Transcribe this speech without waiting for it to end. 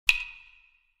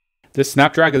The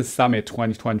Snapdragon Summit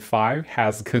 2025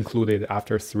 has concluded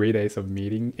after 3 days of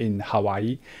meeting in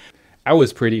Hawaii. I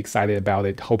was pretty excited about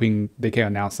it, hoping they can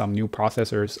announce some new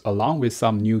processors along with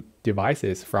some new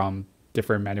devices from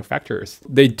different manufacturers.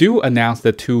 They do announce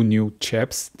the two new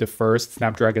chips. The first,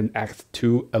 Snapdragon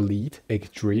X2 Elite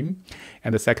Extreme,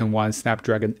 and the second one,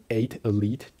 Snapdragon 8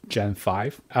 Elite Gen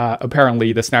 5.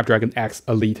 Apparently, the Snapdragon X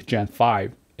Elite Gen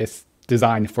 5 is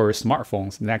designed for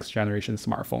smartphones, next generation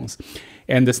smartphones.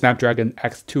 And the Snapdragon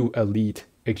X2 Elite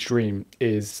Extreme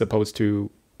is supposed to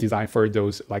design for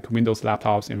those like Windows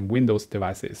laptops and Windows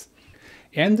devices.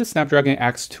 And the Snapdragon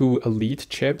X2 Elite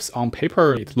chips on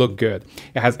paper, it look good.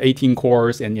 It has 18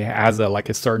 cores and it has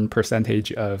a certain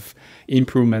percentage of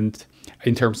improvement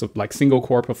in terms of like single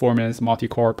core performance,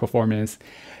 multi-core performance,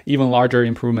 even larger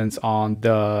improvements on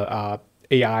the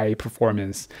AI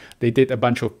performance. They did a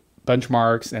bunch of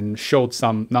benchmarks and showed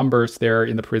some numbers there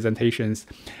in the presentations,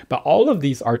 but all of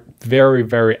these are very,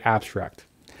 very abstract.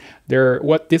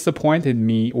 What disappointed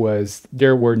me was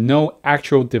there were no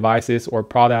actual devices or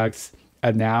products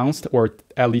announced or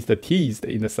at least teased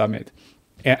in the summit.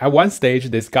 And at one stage,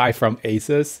 this guy from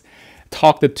Asus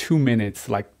talked 2 minutes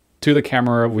like to the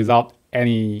camera without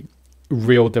any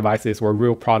real devices or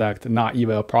real product, not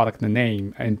even a product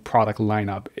name and product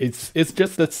lineup. It's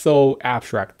just so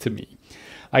abstract to me.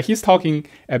 Like he's talking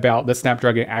about the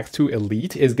Snapdragon X2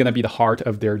 Elite is going to be the heart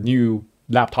of their new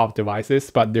laptop devices,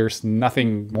 but there's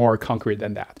nothing more concrete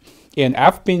than that. And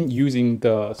I've been using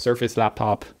the Surface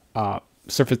Laptop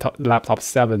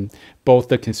 7, both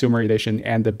the consumer edition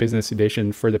and the business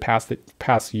edition for the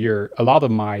past year. A lot of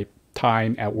my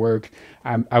time at work,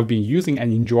 I've been using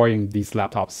and enjoying these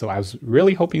laptops. So I was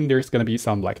really hoping there's going to be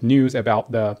some like news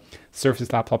about the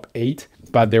Surface Laptop 8,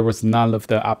 but there was none of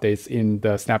the updates in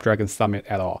the Snapdragon Summit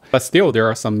at all. But still, there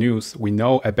are some news. We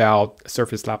know about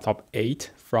Surface Laptop 8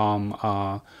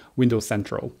 from Windows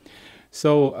Central.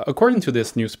 So according to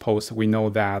this news post, we know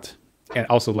that, and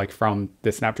also like from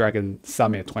the Snapdragon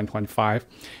Summit 2025,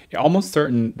 it's almost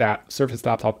certain that Surface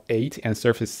Laptop 8 and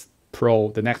Surface Pro,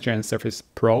 the next gen Surface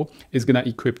Pro, is going to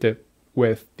equip it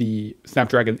with the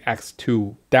Snapdragon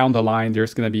X2. Down the line,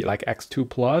 there's going to be like X2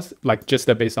 Plus, like just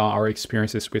based on our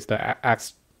experiences with the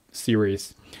X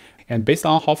series. And based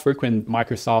on how frequent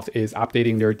Microsoft is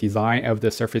updating their design of the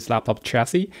Surface Laptop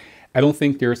chassis, I don't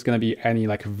think there's going to be any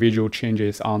like visual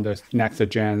changes on the next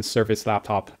gen Surface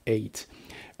Laptop 8.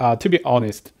 To be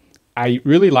honest, I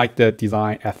really like the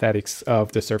design aesthetics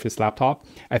of the Surface Laptop.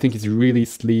 I think it's really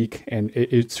sleek and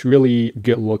it's really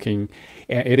good looking.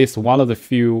 And it is one of the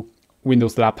few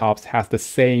Windows laptops has the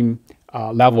same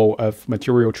level of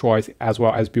material choice as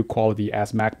well as build quality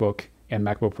as MacBook and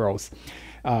MacBook Pros.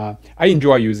 I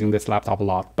enjoy using this laptop a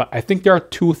lot, but I think there are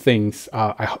two things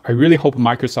I really hope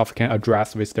Microsoft can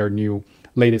address with their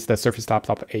latest Surface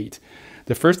Laptop 8.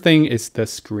 The first thing is the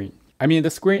screen. I mean,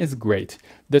 the screen is great.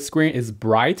 The screen is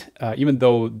bright, even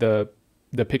though the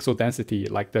pixel density,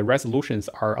 like the resolutions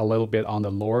are a little bit on the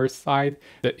lower side.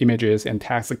 The images and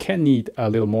text can need a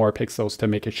little more pixels to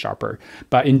make it sharper.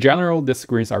 But in general, the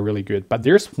screens are really good. But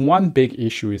there's one big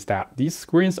issue is that these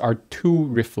screens are too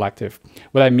reflective.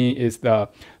 What I mean is the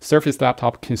Surface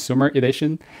Laptop Consumer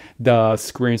Edition, the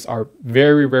screens are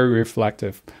very, very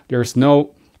reflective. There's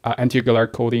no anti-glare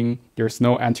coating. There's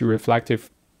no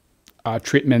anti-reflective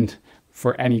treatment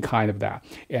for any kind of that.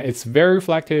 It's very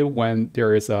reflective when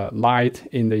there is a light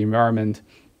in the environment.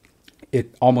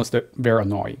 It's almost very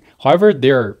annoying. However,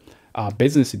 their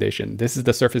business edition, this is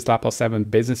the Surface Laptop 7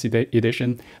 business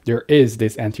edition, there is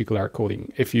this anti-glare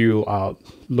coating. If you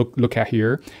look at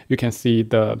here, you can see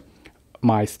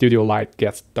my studio light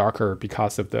gets darker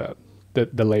because of the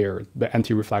layer, the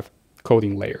anti-reflect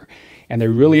coating layer. And I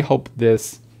really hope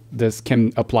this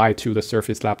can apply to the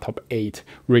Surface Laptop 8,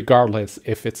 regardless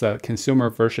if it's a consumer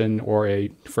version or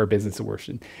for a business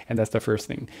version. And that's the first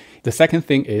thing. The second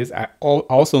thing is I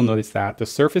also noticed that the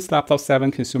Surface Laptop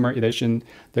 7 Consumer Edition,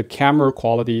 the camera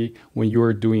quality when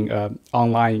you're doing an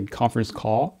online conference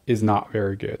call is not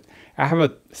very good. I have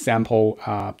a sample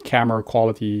camera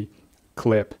quality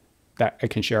clip that I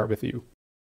can share with you.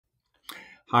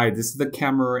 Hi, this is the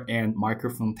camera and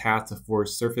microphone test for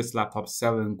Surface Laptop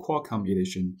 7 Qualcomm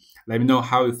edition. Let me know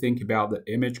how you think about the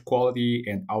image quality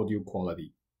and audio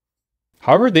quality.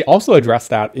 However, they also address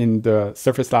that in the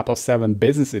Surface Laptop 7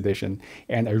 Business Edition,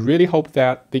 and I really hope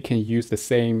that they can use the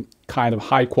same kind of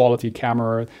high quality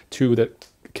camera to the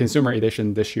consumer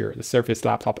edition this year, the Surface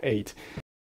Laptop 8.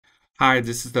 Hi,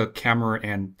 this is the camera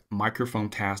and microphone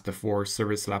test for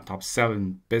Surface Laptop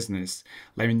 7 Business.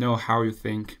 Let me know how you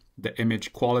think the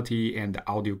image quality and the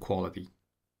audio quality.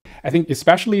 I think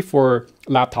especially for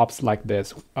laptops like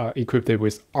this, equipped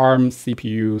with ARM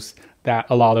CPUs, that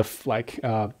a lot of like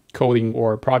coding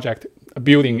or project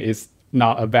building is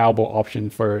not a viable option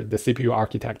for the CPU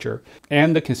architecture.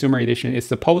 And the consumer edition is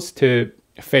supposed to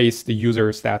face the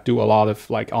users that do a lot of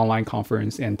like online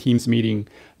conference and Teams meeting,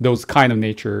 those kind of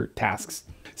nature tasks.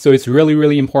 So it's really,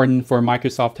 really important for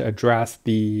Microsoft to address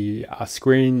the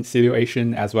screen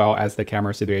situation as well as the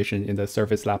camera situation in the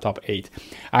Surface Laptop 8.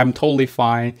 I'm totally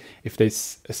fine if they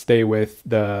stay with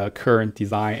the current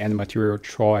design and material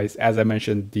choice. As I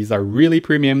mentioned, these are really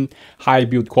premium, high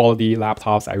build quality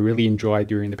laptops I really enjoyed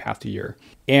during the past year.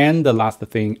 And the last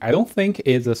thing, I don't think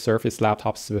is a Surface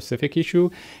Laptop specific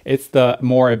issue. It's the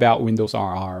more about Windows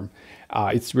on ARM.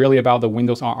 It's really about the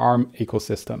Windows on ARM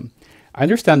ecosystem. I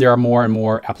understand there are more and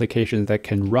more applications that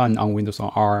can run on Windows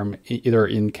on ARM, either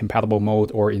in compatible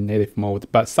mode or in native mode.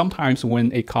 But sometimes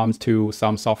when it comes to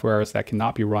some softwares that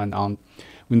cannot be run on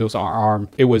Windows on ARM,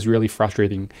 it was really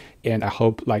frustrating. And I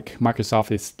hope like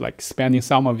Microsoft is like spending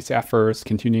some of its efforts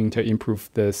continuing to improve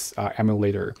this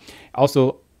emulator.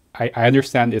 Also, I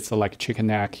understand it's a like chicken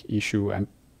neck issue, and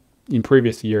in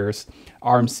previous years,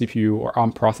 ARM CPU or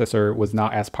ARM processor was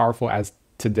not as powerful as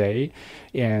today,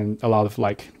 and a lot of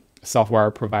like software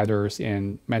providers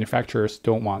and manufacturers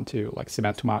don't want to like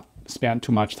spend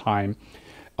too much time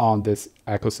on this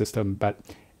ecosystem. But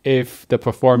if the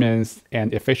performance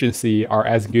and efficiency are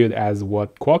as good as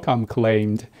what Qualcomm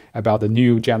claimed about the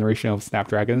new generation of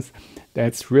Snapdragons,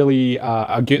 that's really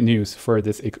a good news for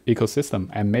this ecosystem.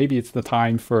 And maybe it's the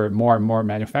time for more and more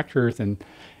manufacturers and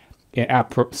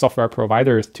software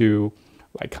providers to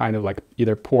like kind of like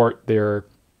either port their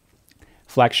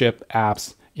flagship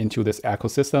apps into this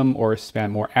ecosystem or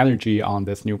spend more energy on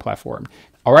this new platform.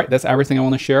 All right, that's everything I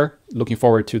want to share. Looking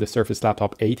forward to the Surface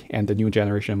Laptop 8 and the new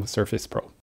generation of Surface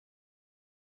Pro.